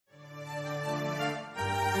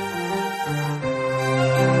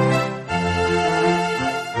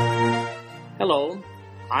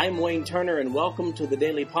I'm Wayne Turner, and welcome to the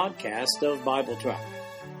daily podcast of Bible Track.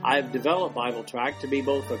 I've developed Bible Track to be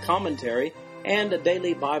both a commentary and a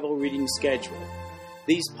daily Bible reading schedule.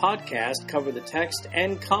 These podcasts cover the text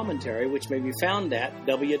and commentary, which may be found at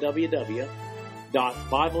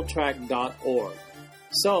www.bibletrack.org.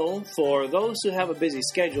 So, for those who have a busy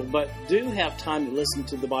schedule but do have time to listen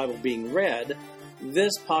to the Bible being read,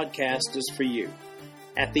 this podcast is for you.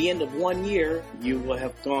 At the end of 1 year, you will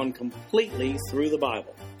have gone completely through the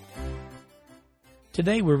Bible.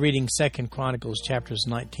 Today we're reading 2 Chronicles chapters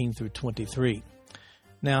 19 through 23.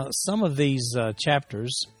 Now, some of these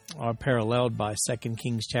chapters are paralleled by 2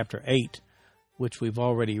 Kings chapter 8, which we've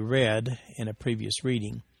already read in a previous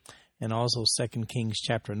reading, and also 2 Kings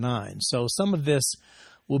chapter 9. So some of this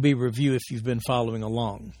will be review if you've been following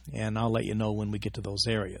along, and I'll let you know when we get to those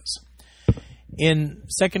areas. In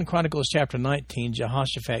 2 Chronicles chapter 19,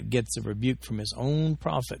 Jehoshaphat gets a rebuke from his own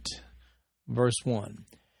prophet. Verse 1.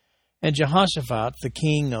 And Jehoshaphat, the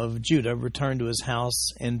king of Judah, returned to his house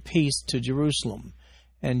in peace to Jerusalem.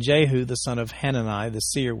 And Jehu, the son of Hanani, the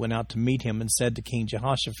seer, went out to meet him and said to King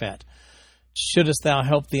Jehoshaphat, Shouldest thou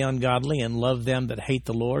help the ungodly and love them that hate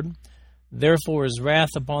the Lord? Therefore is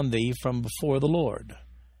wrath upon thee from before the Lord.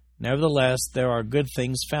 Nevertheless, there are good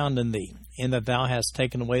things found in thee, in that thou hast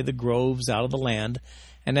taken away the groves out of the land,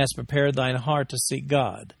 and hast prepared thine heart to seek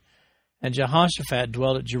God. And Jehoshaphat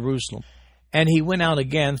dwelt at Jerusalem. And he went out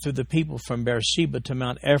again through the people from Beersheba to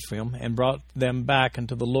Mount Ephraim, and brought them back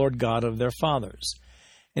unto the Lord God of their fathers.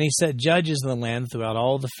 And he set judges in the land throughout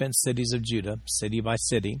all the fenced cities of Judah, city by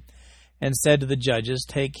city, and said to the judges,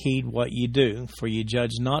 Take heed what ye do, for ye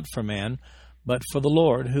judge not for man, but for the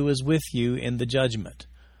Lord, who is with you in the judgment.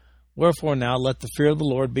 Wherefore now let the fear of the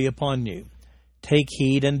Lord be upon you. Take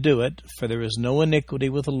heed and do it, for there is no iniquity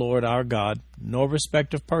with the Lord our God, nor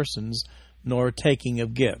respect of persons, nor taking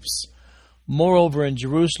of gifts. Moreover, in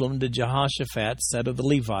Jerusalem did Jehoshaphat set of the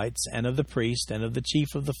Levites, and of the priests, and of the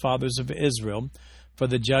chief of the fathers of Israel, for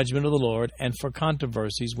the judgment of the Lord, and for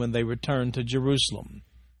controversies when they returned to Jerusalem.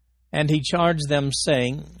 And he charged them,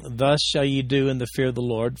 saying, Thus shall ye do in the fear of the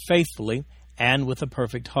Lord, faithfully, and with a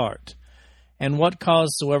perfect heart. And what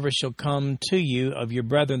cause soever shall come to you of your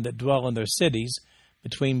brethren that dwell in their cities,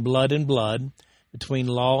 between blood and blood, between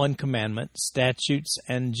law and commandment, statutes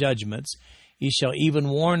and judgments, ye shall even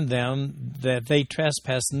warn them that they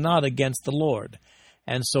trespass not against the Lord,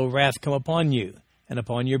 and so wrath come upon you, and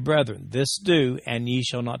upon your brethren. This do, and ye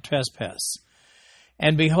shall not trespass.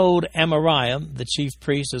 And behold, Amariah, the chief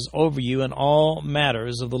priest, is over you in all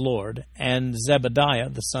matters of the Lord, and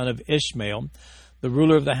Zebadiah, the son of Ishmael, the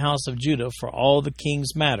ruler of the house of Judah, for all the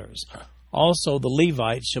king's matters. Also the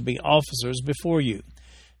Levites shall be officers before you.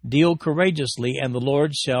 Deal courageously, and the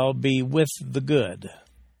Lord shall be with the good.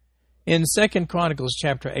 In 2 Chronicles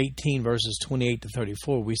chapter 18, verses 28 to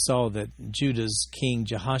 34, we saw that Judah's king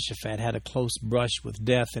Jehoshaphat had a close brush with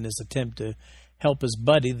death in his attempt to help his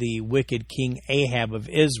buddy, the wicked King Ahab of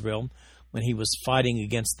Israel, when he was fighting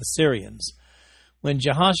against the Syrians. When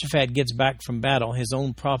Jehoshaphat gets back from battle, his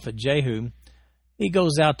own prophet Jehu, he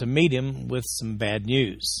goes out to meet him with some bad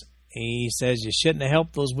news. He says, You shouldn't have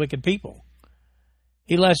helped those wicked people.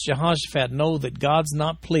 He lets Jehoshaphat know that God's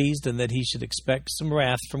not pleased and that he should expect some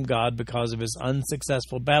wrath from God because of his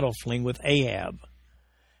unsuccessful battle fling with Ahab.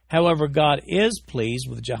 However, God is pleased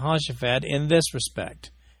with Jehoshaphat in this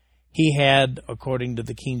respect. He had, according to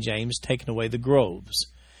the King James, taken away the groves.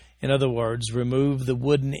 In other words, removed the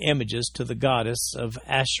wooden images to the goddess of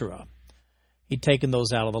Asherah. He'd taken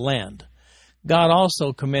those out of the land. God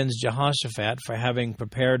also commends Jehoshaphat for having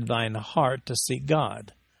prepared thine heart to seek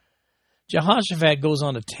God. Jehoshaphat goes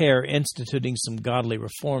on a tear instituting some godly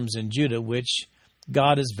reforms in Judah, which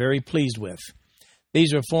God is very pleased with.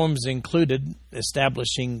 These reforms included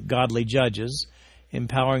establishing godly judges,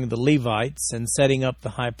 empowering the Levites, and setting up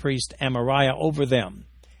the high priest Amariah over them.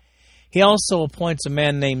 He also appoints a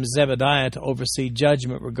man named Zebadiah to oversee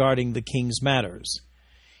judgment regarding the king's matters.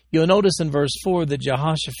 You'll notice in verse 4 that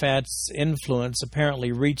Jehoshaphat's influence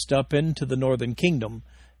apparently reached up into the northern kingdom,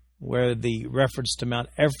 where the reference to Mount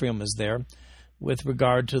Ephraim is there, with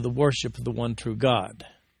regard to the worship of the one true God.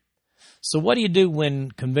 So what do you do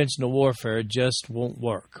when conventional warfare just won't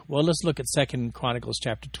work? Well, let's look at 2 Chronicles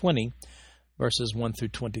chapter 20, verses 1 through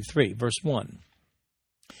 23. Verse 1.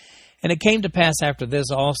 And it came to pass after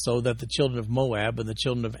this also that the children of Moab and the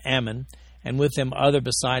children of Ammon, and with them other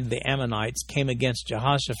beside the Ammonites, came against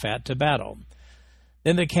Jehoshaphat to battle.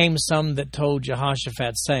 Then there came some that told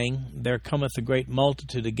Jehoshaphat, saying, There cometh a great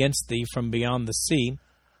multitude against thee from beyond the sea,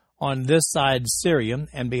 on this side Syria,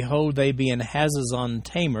 and behold, they be in Hazazon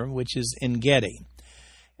Tamar, which is En Gedi.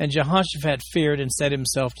 And Jehoshaphat feared and set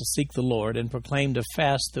himself to seek the Lord, and proclaimed a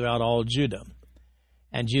fast throughout all Judah.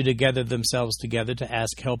 And Judah gathered themselves together to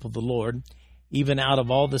ask help of the Lord. Even out of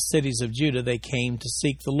all the cities of Judah they came to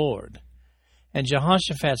seek the Lord. And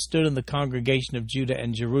Jehoshaphat stood in the congregation of Judah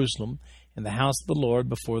and Jerusalem, in the house of the Lord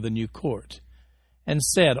before the new court, and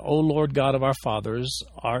said, O Lord God of our fathers,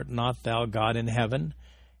 art not thou God in heaven?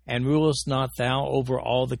 And rulest not thou over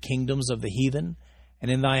all the kingdoms of the heathen? And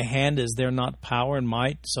in thy hand is there not power and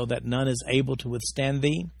might, so that none is able to withstand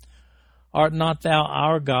thee? Art not thou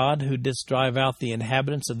our God, who didst drive out the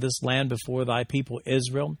inhabitants of this land before thy people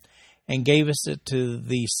Israel, and gavest it to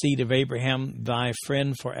the seed of Abraham thy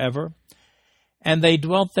friend forever? And they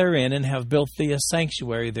dwelt therein, and have built thee a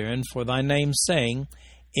sanctuary therein for thy name, saying,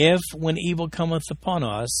 If, when evil cometh upon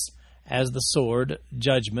us, as the sword,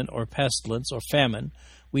 judgment, or pestilence, or famine,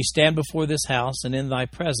 we stand before this house and in thy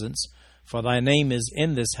presence, for thy name is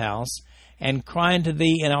in this house, and cry unto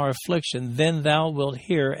thee in our affliction, then thou wilt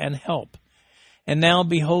hear and help. And now,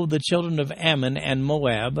 behold, the children of Ammon and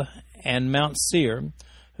Moab and Mount Seir,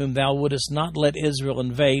 whom thou wouldest not let Israel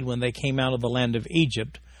invade when they came out of the land of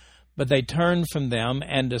Egypt, but they turned from them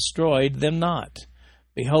and destroyed them not.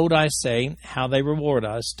 Behold, I say, how they reward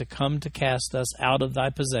us, to come to cast us out of thy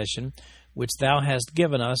possession, which thou hast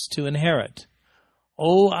given us to inherit.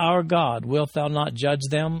 O our God, wilt thou not judge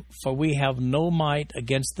them? For we have no might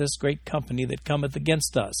against this great company that cometh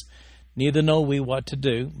against us, neither know we what to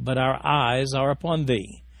do, but our eyes are upon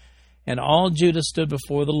thee. And all Judah stood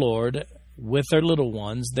before the Lord, with their little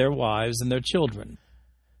ones, their wives, and their children.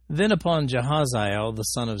 Then upon Jahaziel, the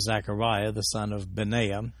son of Zechariah, the son of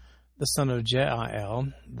Benaiah, the son of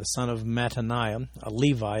Jael, the son of Mattaniah, a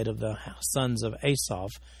Levite of the sons of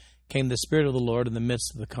Asaph, came the Spirit of the Lord in the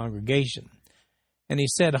midst of the congregation. And he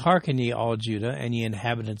said, Hearken ye all Judah, and ye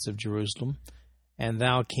inhabitants of Jerusalem, and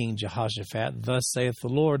thou King Jehoshaphat, thus saith the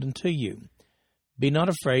Lord unto you, Be not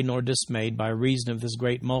afraid nor dismayed by reason of this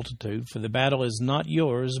great multitude, for the battle is not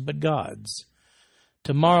yours, but God's.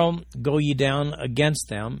 Tomorrow go ye down against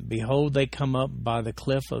them. Behold, they come up by the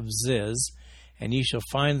cliff of Ziz, and ye shall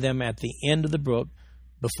find them at the end of the brook,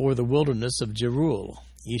 before the wilderness of Jeruel.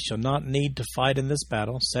 Ye shall not need to fight in this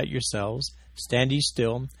battle. Set yourselves, stand ye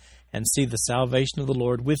still, and see the salvation of the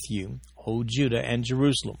Lord with you, O Judah and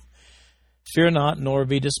Jerusalem. Fear not, nor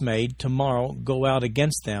be dismayed. Tomorrow go out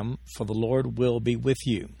against them, for the Lord will be with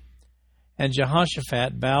you. And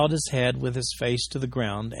Jehoshaphat bowed his head with his face to the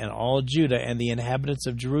ground, and all Judah and the inhabitants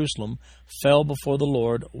of Jerusalem fell before the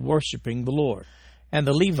Lord, worshipping the Lord. And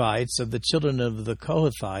the Levites of the children of the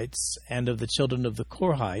Kohathites and of the children of the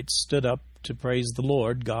Korhites stood up to praise the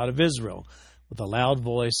Lord, God of Israel, with a loud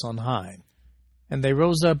voice on high. And they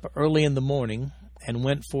rose up early in the morning, and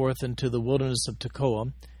went forth into the wilderness of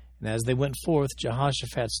Tekoa. And as they went forth,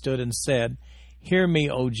 Jehoshaphat stood and said, Hear me,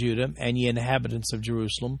 O Judah, and ye inhabitants of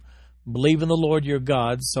Jerusalem. Believe in the Lord your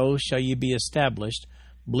God, so shall ye be established.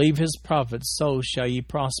 Believe his prophets, so shall ye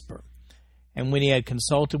prosper. And when he had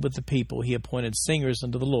consulted with the people, he appointed singers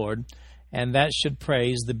unto the Lord, and that should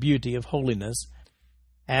praise the beauty of holiness,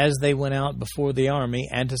 as they went out before the army,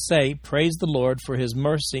 and to say, Praise the Lord, for his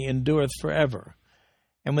mercy endureth forever.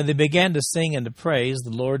 And when they began to sing and to praise,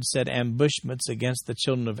 the Lord set ambushments against the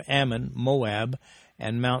children of Ammon, Moab,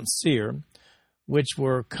 and Mount Seir, which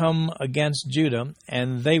were come against Judah,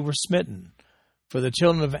 and they were smitten. For the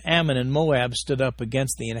children of Ammon and Moab stood up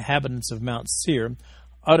against the inhabitants of Mount Seir,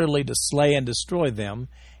 utterly to slay and destroy them.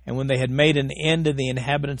 And when they had made an end of the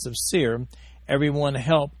inhabitants of Seir, every one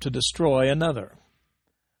helped to destroy another.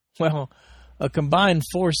 Well, a combined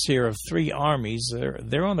force here of three armies.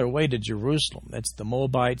 They're on their way to Jerusalem. It's the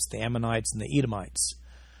Moabites, the Ammonites, and the Edomites.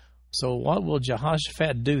 So what will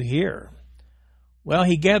Jehoshaphat do here? Well,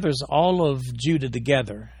 he gathers all of Judah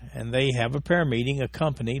together, and they have a prayer meeting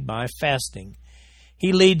accompanied by fasting.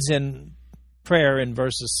 He leads in prayer in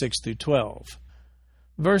verses 6 through 12.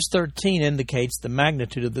 Verse 13 indicates the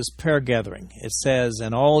magnitude of this prayer gathering. It says,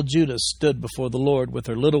 And all Judah stood before the Lord with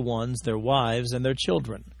their little ones, their wives, and their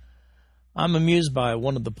children. I'm amused by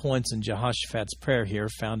one of the points in Jehoshaphat's prayer here,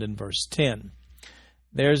 found in verse 10.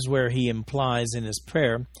 There's where he implies in his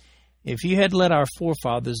prayer, If you had let our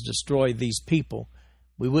forefathers destroy these people,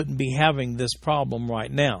 we wouldn't be having this problem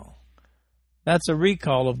right now. That's a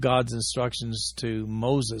recall of God's instructions to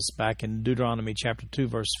Moses back in Deuteronomy chapter 2,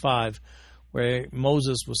 verse 5, where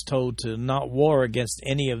Moses was told to not war against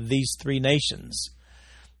any of these three nations.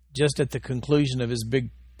 Just at the conclusion of his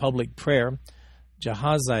big public prayer,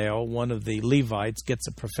 Jahaziel, one of the Levites, gets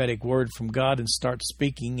a prophetic word from God and starts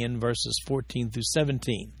speaking in verses 14 through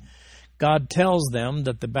 17. God tells them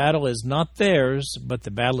that the battle is not theirs, but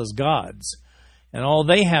the battle is God's. and all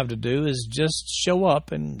they have to do is just show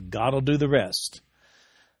up and God will do the rest.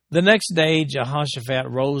 The next day, Jehoshaphat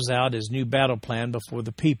rolls out his new battle plan before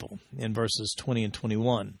the people in verses 20 and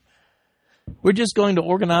 21. We're just going to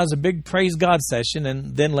organize a big praise God session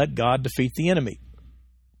and then let God defeat the enemy.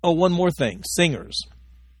 Oh, one more thing, singers.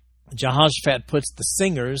 Jehoshaphat puts the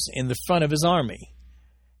singers in the front of his army.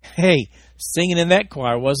 Hey, singing in that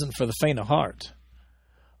choir wasn't for the faint of heart.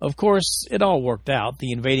 Of course, it all worked out.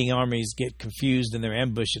 The invading armies get confused in their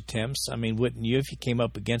ambush attempts. I mean, wouldn't you if you came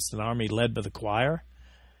up against an army led by the choir?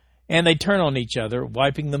 And they turn on each other,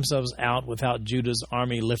 wiping themselves out without Judah's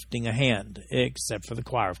army lifting a hand, except for the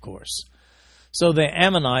choir, of course. So the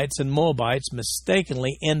Ammonites and Moabites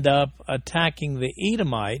mistakenly end up attacking the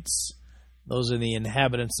Edomites, those are the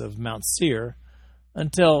inhabitants of Mount Seir,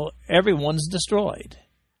 until everyone's destroyed.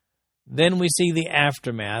 Then we see the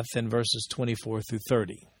aftermath in verses 24 through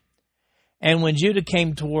 30. And when Judah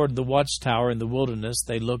came toward the watchtower in the wilderness,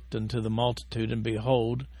 they looked unto the multitude, and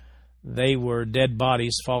behold, they were dead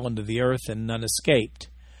bodies fallen to the earth, and none escaped.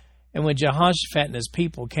 And when Jehoshaphat and his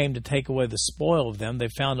people came to take away the spoil of them, they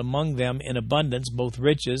found among them in abundance both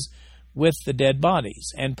riches with the dead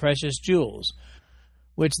bodies, and precious jewels,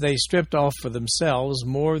 which they stripped off for themselves,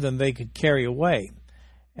 more than they could carry away.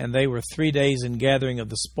 And they were 3 days in gathering of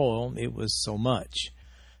the spoil, it was so much.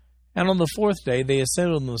 And on the 4th day they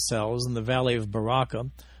assembled themselves in the valley of Barakah,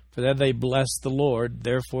 for there they blessed the Lord.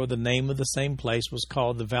 Therefore the name of the same place was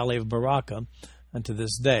called the valley of Barakah unto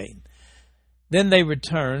this day. Then they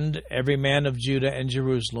returned, every man of Judah and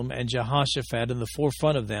Jerusalem, and Jehoshaphat in the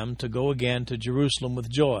forefront of them, to go again to Jerusalem with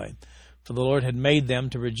joy, for the Lord had made them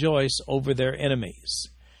to rejoice over their enemies.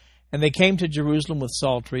 And they came to Jerusalem with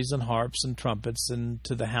psalteries and harps and trumpets, and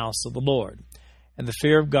to the house of the Lord. And the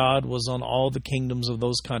fear of God was on all the kingdoms of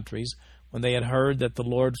those countries, when they had heard that the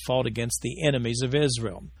Lord fought against the enemies of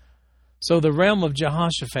Israel. So the realm of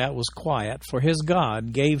Jehoshaphat was quiet, for his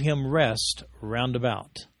God gave him rest round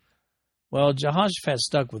about. Well, Jehoshaphat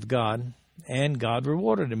stuck with God, and God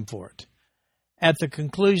rewarded him for it. At the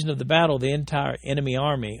conclusion of the battle, the entire enemy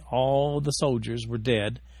army, all the soldiers, were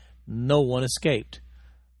dead. No one escaped.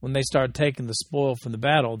 When they started taking the spoil from the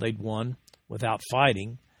battle they'd won without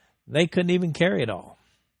fighting, they couldn't even carry it all.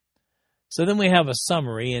 So then we have a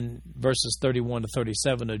summary in verses 31 to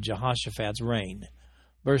 37 of Jehoshaphat's reign.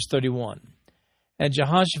 Verse 31, And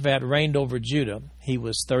Jehoshaphat reigned over Judah. He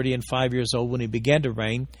was 35 years old when he began to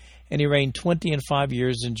reign, and he reigned 25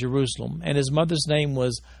 years in Jerusalem. And his mother's name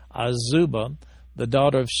was Azubah, the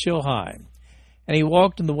daughter of Shilhi. And he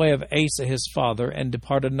walked in the way of Asa his father, and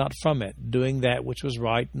departed not from it, doing that which was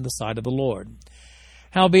right in the sight of the Lord.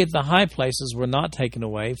 Howbeit the high places were not taken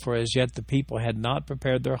away, for as yet the people had not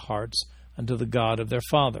prepared their hearts unto the God of their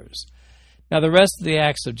fathers. Now the rest of the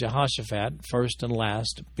acts of Jehoshaphat, first and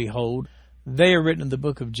last, behold, they are written in the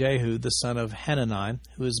book of Jehu, the son of Hanani,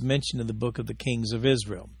 who is mentioned in the book of the kings of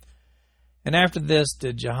Israel. And after this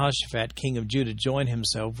did Jehoshaphat, king of Judah, join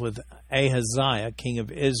himself with Ahaziah, king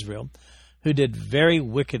of Israel, who did very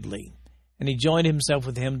wickedly. And he joined himself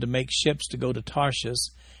with him to make ships to go to Tarshish,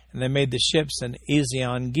 and they made the ships in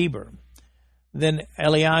Ezion-Geber. Then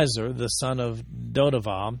Eleazar, the son of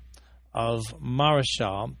Dodavah, of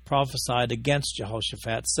Marashah, prophesied against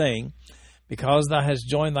Jehoshaphat, saying, Because thou hast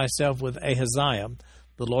joined thyself with Ahaziah,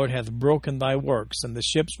 the Lord hath broken thy works, and the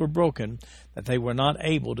ships were broken, that they were not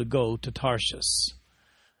able to go to Tarshish.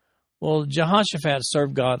 Well, Jehoshaphat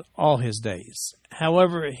served God all his days.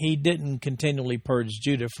 However, he didn't continually purge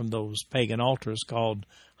Judah from those pagan altars called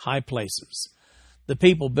high places. The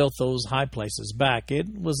people built those high places back. It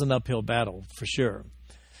was an uphill battle, for sure.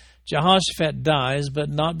 Jehoshaphat dies, but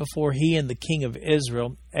not before he and the king of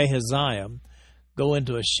Israel, Ahaziah, go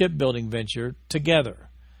into a shipbuilding venture together.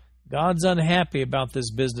 God's unhappy about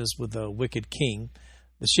this business with a wicked king.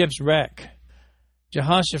 The ships wreck.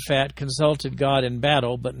 Jehoshaphat consulted God in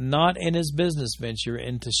battle, but not in his business venture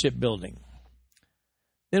into shipbuilding.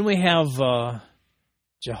 Then we have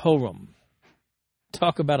Jehoram.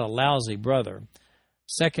 Talk about a lousy brother.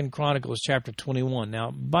 2 Chronicles chapter 21.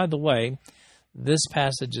 Now, by the way, this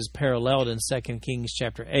passage is paralleled in 2 Kings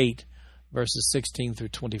chapter 8, verses 16 through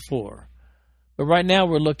 24. But right now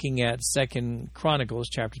we're looking at 2 Chronicles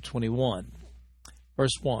chapter 21,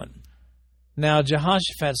 verse 1. Now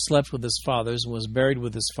Jehoshaphat slept with his fathers and was buried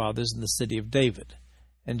with his fathers in the city of David.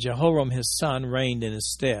 And Jehoram his son reigned in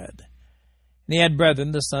his stead. And he had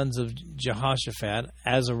brethren, the sons of Jehoshaphat,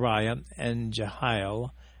 Azariah, and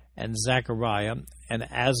Jehiel, and Zechariah, and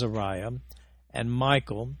Azariah, and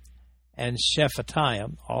Michael, and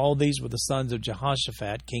Shephatiah. All these were the sons of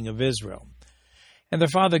Jehoshaphat, king of Israel. And their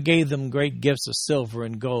father gave them great gifts of silver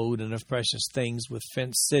and gold and of precious things with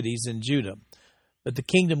fenced cities in Judah. But the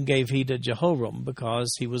kingdom gave he to Jehoram,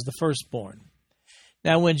 because he was the firstborn.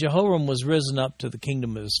 Now when Jehoram was risen up to the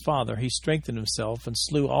kingdom of his father, he strengthened himself, and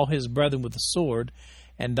slew all his brethren with the sword,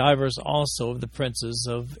 and divers also of the princes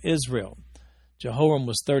of Israel. Jehoram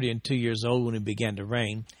was 32 years old when he began to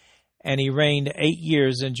reign, and he reigned 8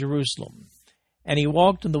 years in Jerusalem. And he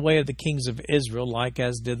walked in the way of the kings of Israel, like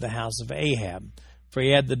as did the house of Ahab. For he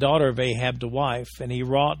had the daughter of Ahab to wife, and he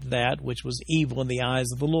wrought that which was evil in the eyes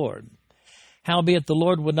of the Lord. Howbeit the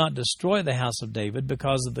Lord would not destroy the house of David,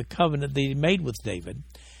 because of the covenant that he made with David,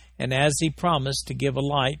 and as he promised to give a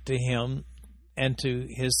light to him and to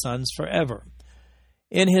his sons forever.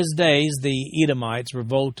 In his days the Edomites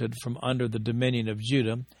revolted from under the dominion of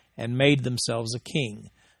Judah, and made themselves a king.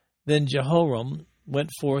 Then Jehoram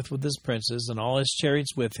went forth with his princes, and all his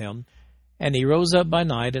chariots with him, and he rose up by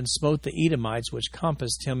night, and smote the Edomites which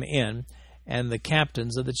compassed him in, and the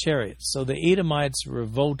captains of the chariots. So the Edomites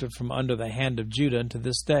revolted from under the hand of Judah unto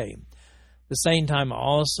this day. The same time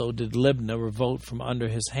also did Libnah revolt from under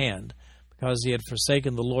his hand, because he had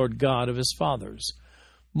forsaken the Lord God of his fathers.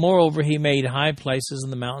 Moreover, he made high places in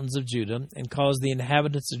the mountains of Judah, and caused the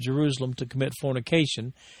inhabitants of Jerusalem to commit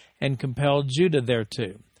fornication, and compelled Judah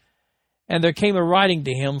thereto. And there came a writing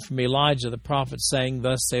to him from Elijah the prophet, saying,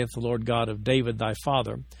 Thus saith the Lord God of David thy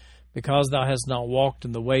father, because thou hast not walked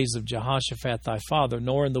in the ways of Jehoshaphat thy father,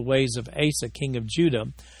 nor in the ways of Asa king of Judah,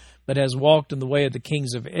 but hast walked in the way of the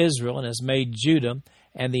kings of Israel, and hast made Judah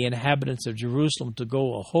and the inhabitants of Jerusalem to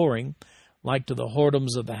go a-whoring, like to the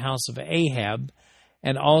whoredoms of the house of Ahab,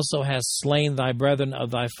 and also hast slain thy brethren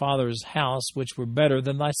of thy father's house, which were better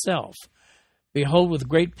than thyself. Behold, with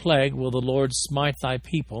great plague will the Lord smite thy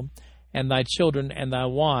people, and thy children, and thy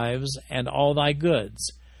wives, and all thy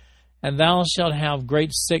goods. And thou shalt have great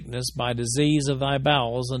sickness by disease of thy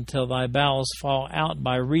bowels, until thy bowels fall out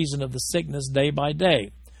by reason of the sickness day by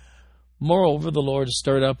day. Moreover, the Lord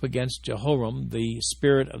stirred up against Jehoram the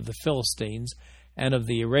spirit of the Philistines, and of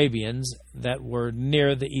the Arabians that were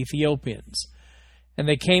near the Ethiopians. And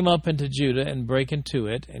they came up into Judah, and brake into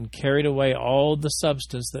it, and carried away all the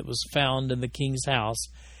substance that was found in the king's house,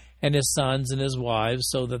 and his sons and his wives,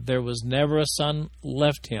 so that there was never a son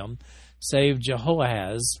left him, save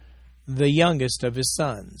Jehoahaz, the youngest of his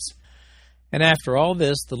sons. And after all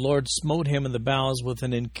this, the Lord smote him in the bowels with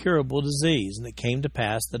an incurable disease. And it came to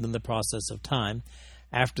pass that in the process of time,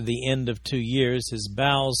 after the end of 2 years, his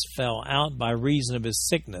bowels fell out by reason of his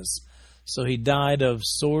sickness. So he died of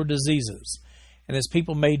sore diseases. And his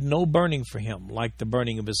people made no burning for him, like the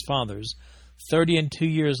burning of his fathers. 32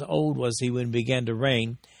 years old was he when he began to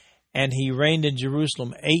reign, and he reigned in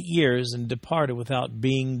Jerusalem 8 years, and departed without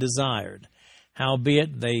being desired.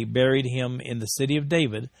 Howbeit they buried him in the city of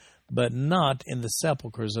David, but not in the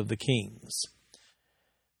sepulchres of the kings.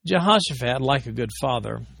 Jehoshaphat, like a good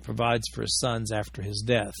father, provides for his sons after his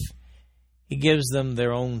death. He gives them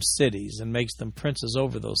their own cities, and makes them princes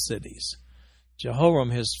over those cities.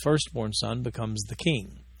 Jehoram, his firstborn son, becomes the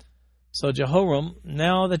king. So Jehoram,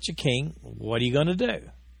 now that you're king, what are you going to do?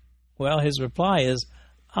 Well, his reply is,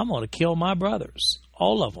 I'm going to kill my brothers,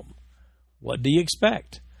 all of them. What do you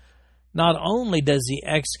expect? Not only does he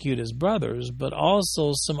execute his brothers, but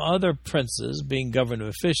also some other princes, being government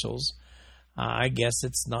officials. I guess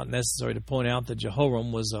it's not necessary to point out that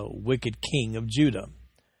Jehoram was a wicked king of Judah.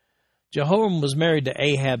 Jehoram was married to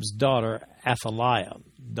Ahab's daughter, Athaliah,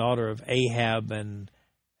 daughter of Ahab and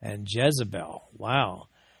Jezebel. Wow.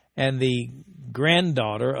 And the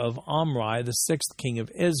granddaughter of Omri, the 6th king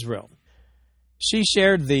of Israel. She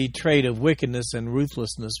shared the trait of wickedness and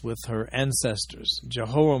ruthlessness with her ancestors.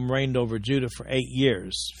 Jehoram reigned over Judah for 8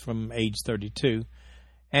 years, from age 32,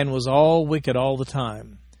 and was all wicked all the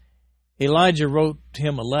time. Elijah wrote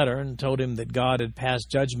him a letter and told him that God had passed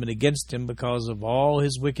judgment against him because of all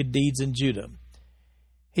his wicked deeds in Judah.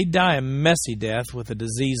 He'd die a messy death with a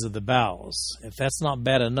disease of the bowels. If that's not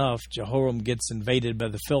bad enough, Jehoram gets invaded by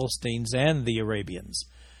the Philistines and the Arabians.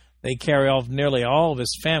 They carry off nearly all of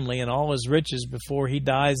his family and all his riches before he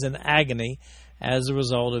dies in agony as a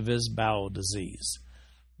result of his bowel disease.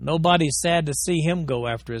 Nobody's sad to see him go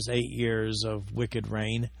after his 8 years of wicked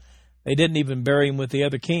reign. They didn't even bury him with the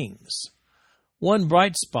other kings. One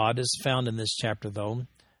bright spot is found in this chapter, though.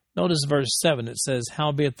 Notice verse 7. It says,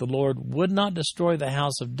 Howbeit the Lord would not destroy the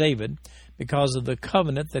house of David because of the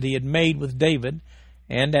covenant that he had made with David,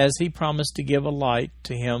 and as he promised to give a light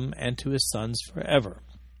to him and to his sons forever.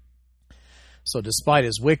 So despite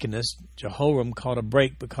his wickedness, Jehoram caught a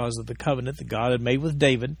break because of the covenant that God had made with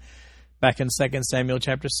David back in 2 Samuel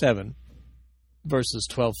chapter 7, verses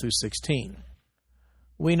 12 through 16.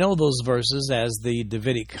 We know those verses as the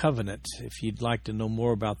Davidic Covenant. If you'd like to know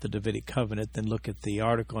more about the Davidic Covenant, then look at the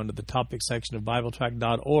article under the topic section of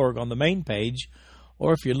BibleTrack.org on the main page,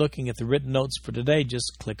 or if you're looking at the written notes for today,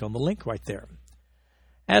 just click on the link right there.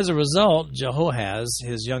 As a result, Jehoahaz,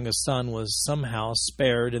 his youngest son, was somehow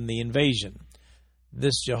spared in the invasion.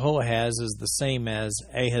 This Jehoahaz is the same as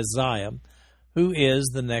Ahaziah, who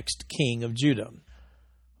is the next king of Judah.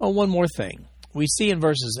 Oh, one more thing. We see in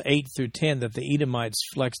verses 8 through 10 that the Edomites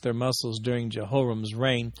flexed their muscles during Jehoram's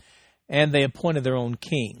reign, and they appointed their own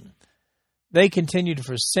king. They continued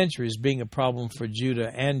for centuries being a problem for Judah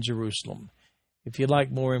and Jerusalem. If you'd like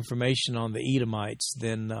more information on the Edomites,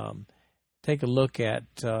 then take a look at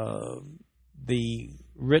the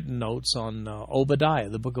written notes on Obadiah,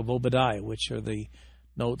 the book of Obadiah, which are the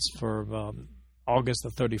notes for August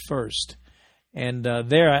the 31st. And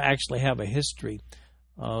there I actually have a history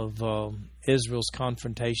of Israel's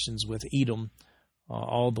confrontations with Edom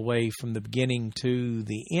all the way from the beginning to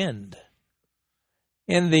the end.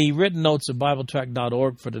 In the written notes of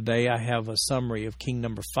BibleTrack.org for today, I have a summary of king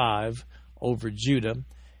number 5 over Judah.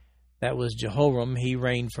 That was Jehoram. He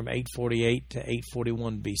reigned from 848 to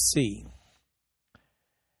 841 B.C.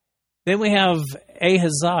 Then we have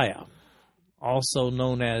Ahaziah, also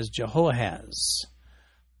known as Jehoahaz.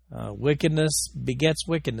 Wickedness begets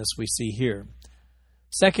wickedness, we see here.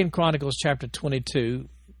 2 Chronicles chapter 22,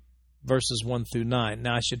 verses 1 through 9.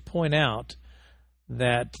 Now, I should point out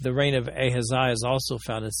that the reign of Ahaziah is also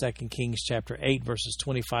found in 2 Kings chapter 8, verses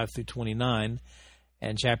 25 through 29,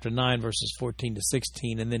 and chapter 9, verses 14 to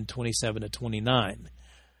 16, and then 27 to 29.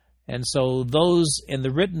 And so those in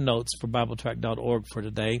the written notes for BibleTrack.org for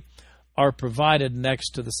today are provided next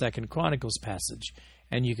to the 2 Chronicles passage,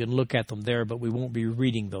 and you can look at them there, but we won't be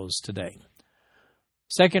reading those today.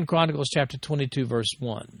 2 Chronicles chapter 22, verse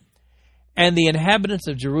 1. And the inhabitants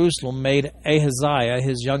of Jerusalem made Ahaziah,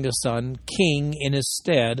 his youngest son, king in his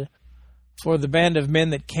stead, for the band of men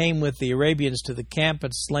that came with the Arabians to the camp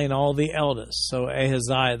had slain all the eldest. So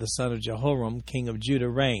Ahaziah, the son of Jehoram, king of Judah,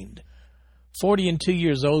 reigned. 42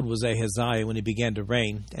 years old was Ahaziah when he began to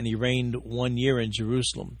reign, and he reigned 1 year in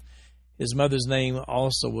Jerusalem. His mother's name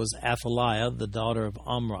also was Athaliah, the daughter of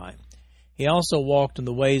Omri. He also walked in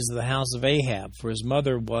the ways of the house of Ahab, for his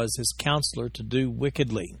mother was his counselor to do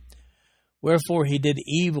wickedly. Wherefore he did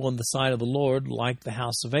evil in the sight of the Lord, like the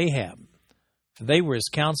house of Ahab. For they were his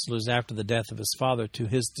counselors after the death of his father to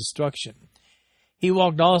his destruction. He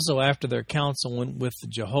walked also after their counsel with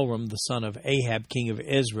Jehoram, the son of Ahab, king of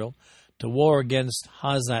Israel, to war against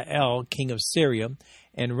Hazael, king of Syria,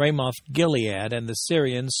 and Ramoth Gilead, and the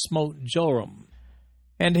Syrians smote Joram.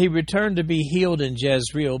 And he returned to be healed in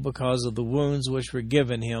Jezreel because of the wounds which were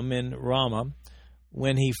given him in Ramah,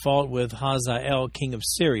 when he fought with Hazael, king of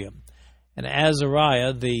Syria. And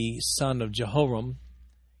Azariah, the son of Jehoram,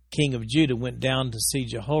 king of Judah, went down to see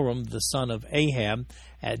Jehoram, the son of Ahab,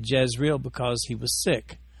 at Jezreel because he was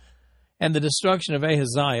sick. And the destruction of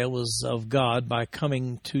Ahaziah was of God by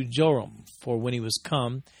coming to Joram. For when he was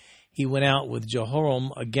come, he went out with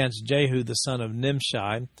Jehoram against Jehu, the son of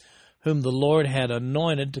Nimshi, whom the Lord had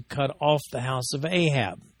anointed to cut off the house of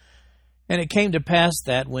Ahab. And it came to pass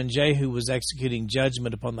that when Jehu was executing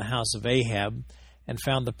judgment upon the house of Ahab, and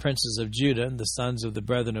found the princes of Judah, the sons of the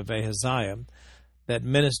brethren of Ahaziah, that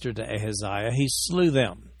ministered to Ahaziah, he slew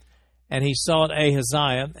them. And he sought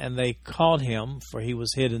Ahaziah, and they caught him, for he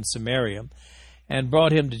was hid in Samaria, and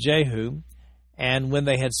brought him to Jehu. And when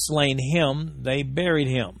they had slain him, they buried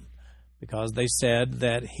him, because they said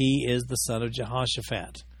that he is the son of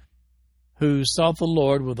Jehoshaphat, who sought the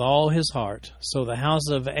Lord with all his heart. So the house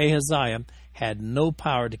of Ahaziah had no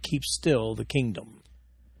power to keep still the kingdom.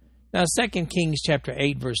 Now, 2 Kings chapter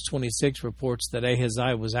 8, verse 26 reports that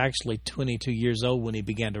Ahaziah was actually 22 years old when he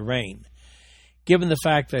began to reign. Given the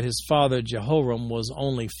fact that his father Jehoram was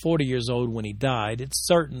only 40 years old when he died, it's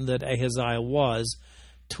certain that Ahaziah was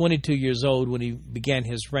 22 years old when he began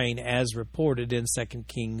his reign, as reported in 2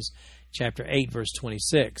 Kings chapter 8, verse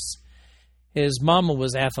 26. His mama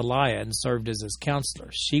was Athaliah and served as his counselor.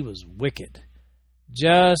 She was wicked.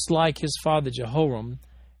 Just like his father Jehoram,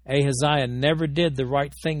 Ahaziah never did the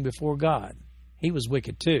right thing before God. He was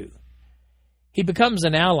wicked too. He becomes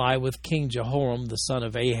an ally with King Jehoram, the son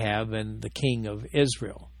of Ahab, and the king of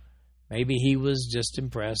Israel. Maybe he was just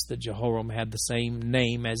impressed that Jehoram had the same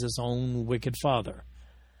name as his own wicked father.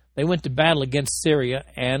 They went to battle against Syria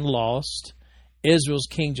and lost. Israel's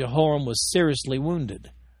king Jehoram was seriously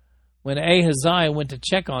wounded. When Ahaziah went to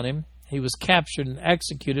check on him, he was captured and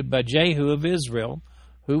executed by Jehu of Israel,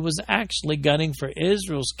 who was actually gunning for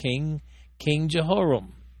Israel's king, King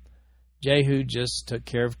Jehoram. Jehu just took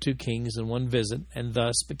care of 2 kings in one visit, and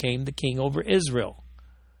thus became the king over Israel.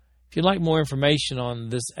 If you'd like more information on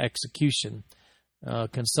this execution,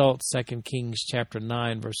 consult 2 Kings chapter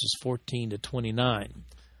 9, verses 14 to 29.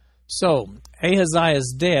 So, Ahaziah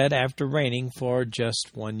is dead after reigning for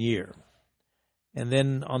just 1 year. And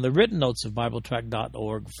then on the written notes of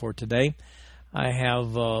BibleTrack.org for today, I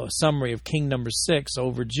have a summary of king number 6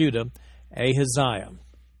 over Judah, Ahaziah.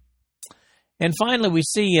 And finally, we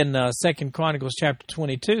see in 2 Chronicles chapter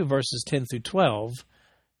 22, verses 10 through 12,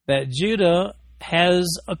 that Judah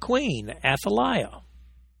has a queen, Athaliah.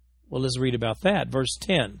 Well, let's read about that. Verse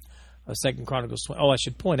 10 of 2 Chronicles 20. Oh, I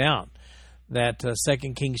should point out that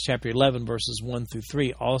 2 Kings chapter 11, verses 1 through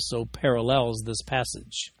 3 also parallels this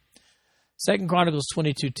passage. 2 Chronicles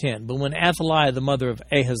 22:10. But when Athaliah, the mother of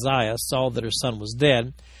Ahaziah, saw that her son was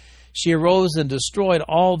dead, she arose and destroyed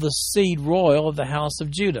all the seed royal of the house of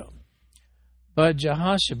Judah. But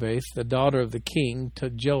Jehoshabeth, the daughter of the king,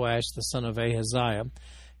 took Joash, the son of Ahaziah,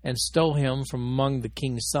 and stole him from among the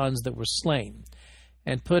king's sons that were slain,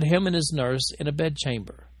 and put him and his nurse in a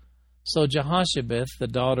bedchamber. So Jehoshabeth, the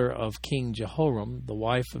daughter of King Jehoram, the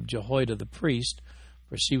wife of Jehoiada the priest,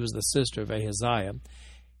 for she was the sister of Ahaziah,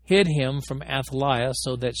 hid him from Athaliah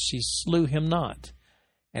so that she slew him not.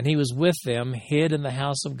 And he was with them, hid in the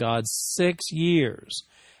house of God 6 years,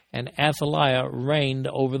 and Athaliah reigned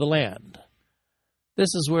over the land.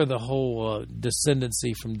 This is where the whole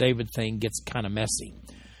descendancy from David thing gets kind of messy.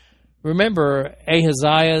 Remember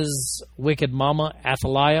Ahaziah's wicked mama,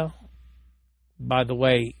 Athaliah? By the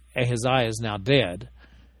way, Ahaziah is now dead.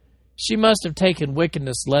 She must have taken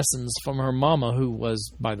wickedness lessons from her mama, who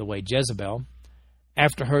was, by the way, Jezebel.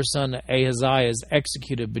 After her son Ahaziah is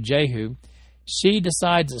executed by Jehu, she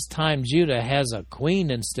decides it's time Judah has a queen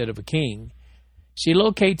instead of a king. She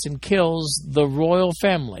locates and kills the royal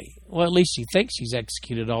family. Well, at least she thinks she's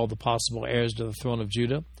executed all the possible heirs to the throne of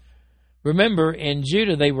Judah. Remember, in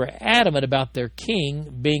Judah they were adamant about their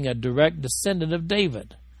king being a direct descendant of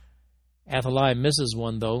David. Athaliah misses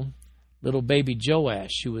one, though, little baby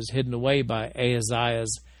Joash, who was hidden away by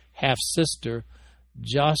Ahaziah's half-sister,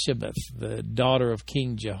 Joshabeth, the daughter of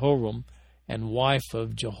King Jehoram and wife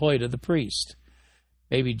of Jehoiada the priest.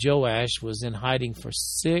 Baby Joash was in hiding for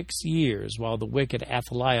 6 years while the wicked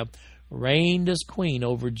Athaliah reigned as queen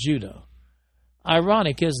over Judah.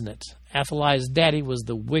 Ironic, isn't it? Athaliah's daddy was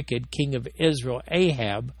the wicked king of Israel,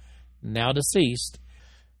 Ahab, now deceased,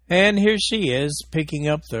 and here she is picking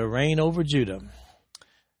up the reign over Judah.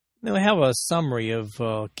 Now we have a summary of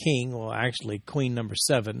Queen number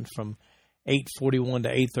 7 from 841 to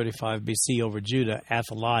 835 BC over Judah,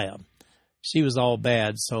 Athaliah. She was all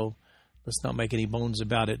bad, so let's not make any bones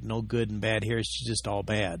about it. No good and bad here. She's just all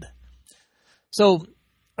bad. So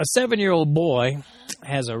a 7-year-old boy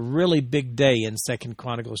has a really big day in 2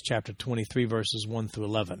 Chronicles chapter 23, verses 1 through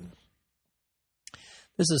 11.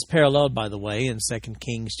 This is paralleled, by the way, in 2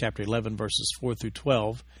 Kings chapter 11, verses 4 through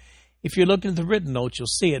 12. If you're looking at the written notes, you'll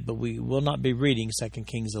see it, but we will not be reading 2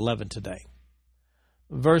 Kings 11 today.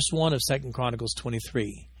 Verse 1 of 2 Chronicles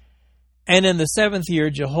 23. And in the 7th year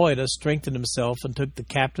Jehoiada strengthened himself and took the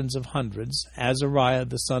captains of hundreds, Azariah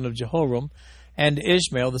the son of Jehoram, and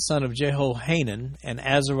Ishmael the son of Jehohanan, and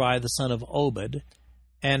Azariah the son of Obed,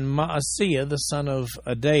 and Maaseiah the son of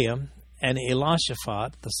Adaiah, and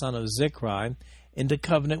Elishaphat the son of Zichri, into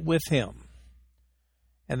covenant with him.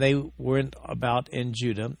 And they went about in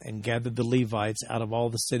Judah, and gathered the Levites out of all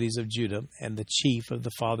the cities of Judah, and the chief of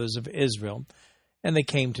the fathers of Israel, and they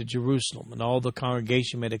came to Jerusalem, and all the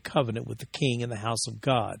congregation made a covenant with the king in the house of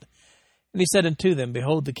God. And he said unto them,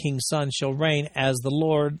 Behold, the king's son shall reign, as the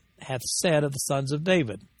Lord hath said of the sons of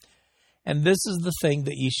David. And this is the thing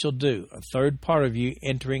that ye shall do. A third part of you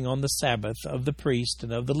entering on the Sabbath of the priest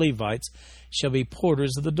and of the Levites shall be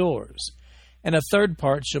porters of the doors. And a third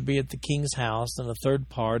part shall be at the king's house, and a third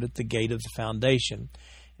part at the gate of the foundation.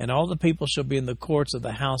 And all the people shall be in the courts of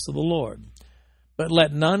the house of the Lord. But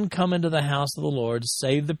let none come into the house of the Lord,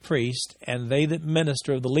 save the priest, and they that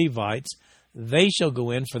minister of the Levites. They shall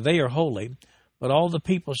go in, for they are holy. But all the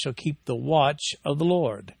people shall keep the watch of the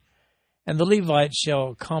Lord. And the Levites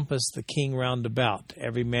shall compass the king round about,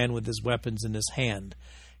 every man with his weapons in his hand.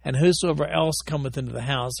 And whosoever else cometh into the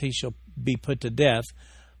house, he shall be put to death.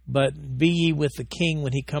 But be ye with the king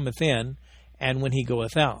when he cometh in, and when he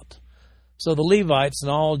goeth out. So the Levites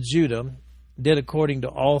and all Judah did according to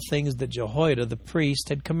all things that Jehoiada the priest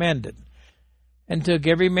had commanded, and took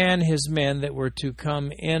every man his men that were to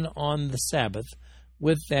come in on the Sabbath,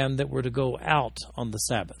 with them that were to go out on the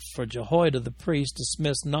Sabbath. For Jehoiada the priest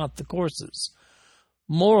dismissed not the courses.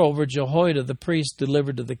 Moreover, Jehoiada the priest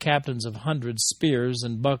delivered to the captains of hundreds spears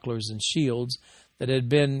and bucklers and shields that had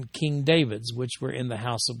been King David's, which were in the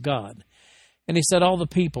house of God. And he set all the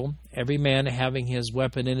people, every man having his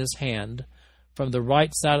weapon in his hand, from the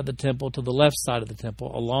right side of the temple to the left side of the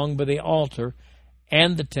temple, along by the altar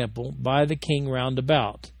and the temple, by the king round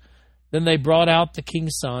about. Then they brought out the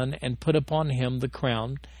king's son, and put upon him the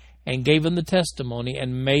crown, and gave him the testimony,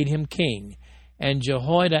 and made him king. And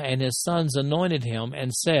Jehoiada and his sons anointed him,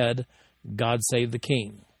 and said, God save the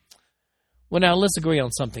king. Well, now let's agree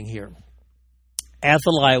on something here.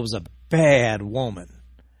 Athaliah was a bad woman.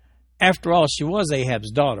 After all, she was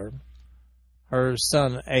Ahab's daughter. Her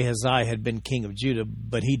son Ahaziah had been king of Judah,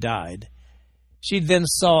 but he died. She then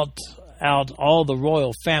sought out all the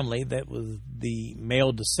royal family that was the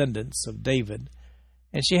male descendants of David,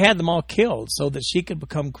 and she had them all killed so that she could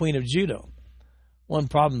become queen of Judah. One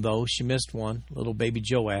problem, though, she missed one, little baby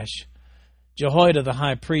Joash. Jehoiada the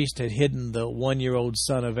high priest had hidden the 1-year-old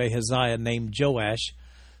son of Ahaziah named Joash,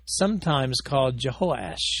 sometimes called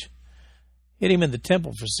Jehoash. Hid him in the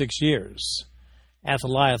temple for 6 years.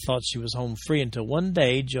 Athaliah thought she was home free until one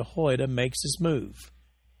day Jehoiada makes his move.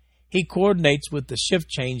 He coordinates with the shift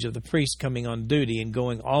change of the priests coming on duty and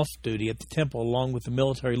going off duty at the temple along with the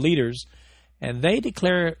military leaders, and they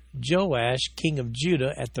declare Joash king of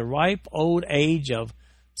Judah at the ripe old age of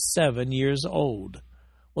 7 years old.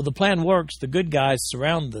 Well, the plan works. The good guys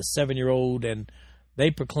surround the 7-year-old and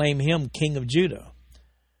they proclaim him king of Judah.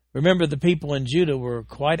 Remember, the people in Judah were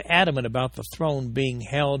quite adamant about the throne being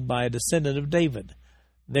held by a descendant of David.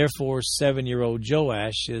 Therefore, 7-year-old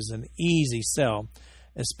Joash is an easy sell,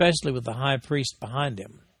 especially with the high priest behind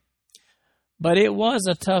him. But it was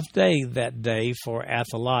a tough day that day for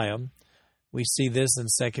Athaliah. We see this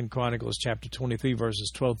in 2 Chronicles chapter 23,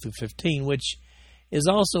 verses 12 through 15, which is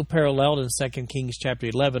also paralleled in 2 Kings chapter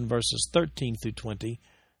 11, verses 13 through 20,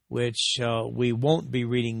 which we won't be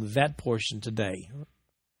reading that portion today.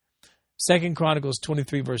 2 Chronicles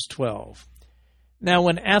 23, verse 12. Now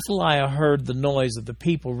when Athaliah heard the noise of the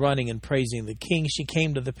people running and praising the king, she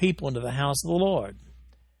came to the people into the house of the Lord.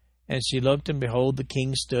 And she looked, and behold, the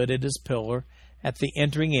king stood at his pillar at the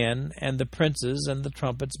entering in, and the princes and the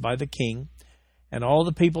trumpets by the king. And all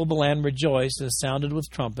the people of the land rejoiced and sounded with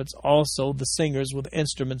trumpets, also the singers with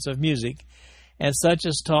instruments of music, and such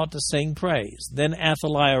as taught to sing praise. Then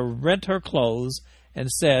Athaliah rent her clothes and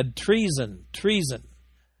said, Treason, treason.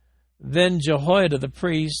 Then Jehoiada the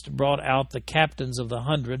priest brought out the captains of the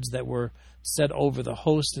hundreds that were set over the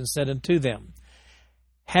host, and said unto them,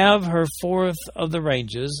 Have her forth of the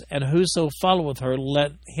ranges, and whoso followeth her,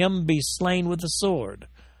 let him be slain with the sword.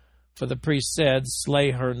 For the priest said, Slay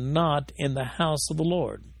her not in the house of the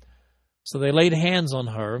Lord. So they laid hands on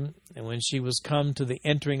her, and when she was come to the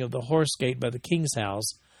entering of the horse gate by the king's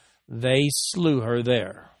house, they slew her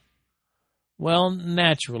there. Well,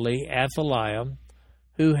 naturally, Athaliah,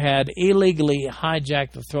 who had illegally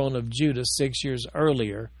hijacked the throne of Judah 6 years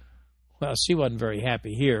earlier, well, she wasn't very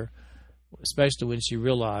happy here, especially when she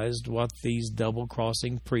realized what these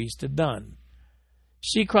double-crossing priests had done.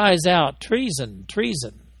 She cries out, Treason,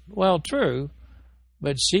 treason. Well, true,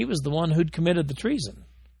 but she was the one who'd committed the treason.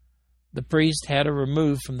 The priest had her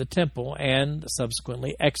removed from the temple and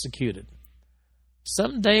subsequently executed.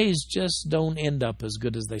 Some days just don't end up as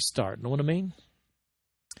good as they start, know what I mean?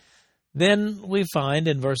 Then we find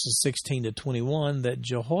in verses 16 to 21 that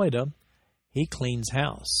Jehoiada, he cleans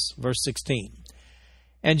house. Verse 16,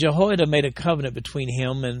 And Jehoiada made a covenant between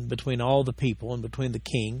him and between all the people and between the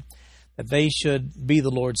king, that they should be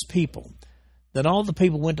the Lord's people. Then all the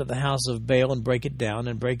people went to the house of Baal and brake it down,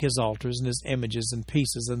 and brake his altars and his images in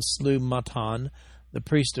pieces, and slew Mattan, the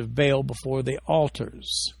priest of Baal, before the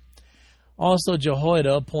altars. Also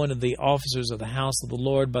Jehoiada appointed the officers of the house of the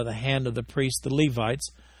Lord by the hand of the priests the Levites,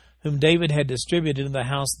 whom David had distributed in the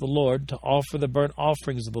house of the Lord, to offer the burnt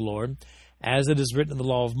offerings of the Lord, as it is written in the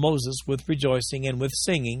law of Moses, with rejoicing and with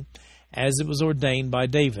singing, as it was ordained by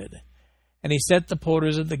David. And he set the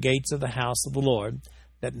porters at the gates of the house of the Lord,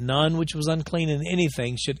 that none which was unclean in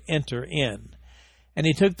anything should enter in. And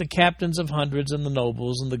he took the captains of hundreds and the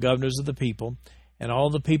nobles and the governors of the people, and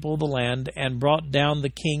all the people of the land, and brought down the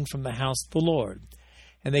king from the house of the Lord.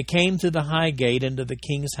 And they came to the high gate into the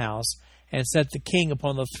king's house, and set the king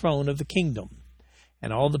upon the throne of the kingdom.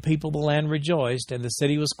 And all the people of the land rejoiced, and the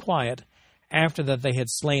city was quiet, after that they had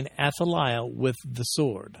slain Athaliah with the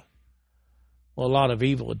sword. Well, a lot of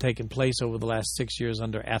evil had taken place over the last 6 years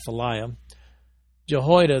under Athaliah.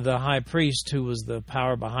 Jehoiada, the high priest, who was the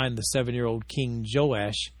power behind the 7-year-old king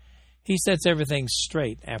Joash, he sets everything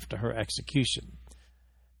straight after her execution.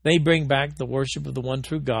 They bring back the worship of the one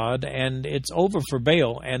true God, and it's over for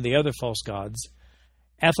Baal and the other false gods.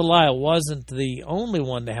 Athaliah wasn't the only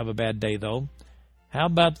one to have a bad day, though. How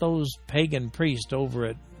about those pagan priests over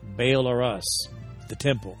at Baal or Us, the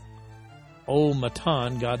temple? old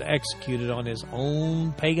Matan got executed on his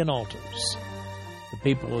own pagan altars. The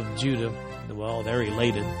people of Judah, well, they're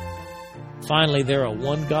elated. Finally, they're a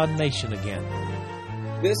one-God nation again.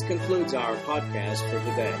 This concludes our podcast for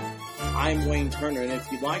today. I'm Wayne Turner, and if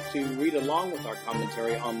you'd like to read along with our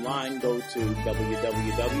commentary online, go to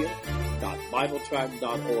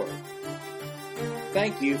www.bibletrack.org.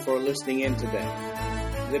 Thank you for listening in today.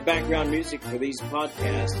 The background music for these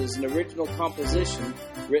podcasts is an original composition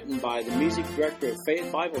written by the music director of Faith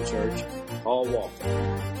Bible Church, Paul Walker.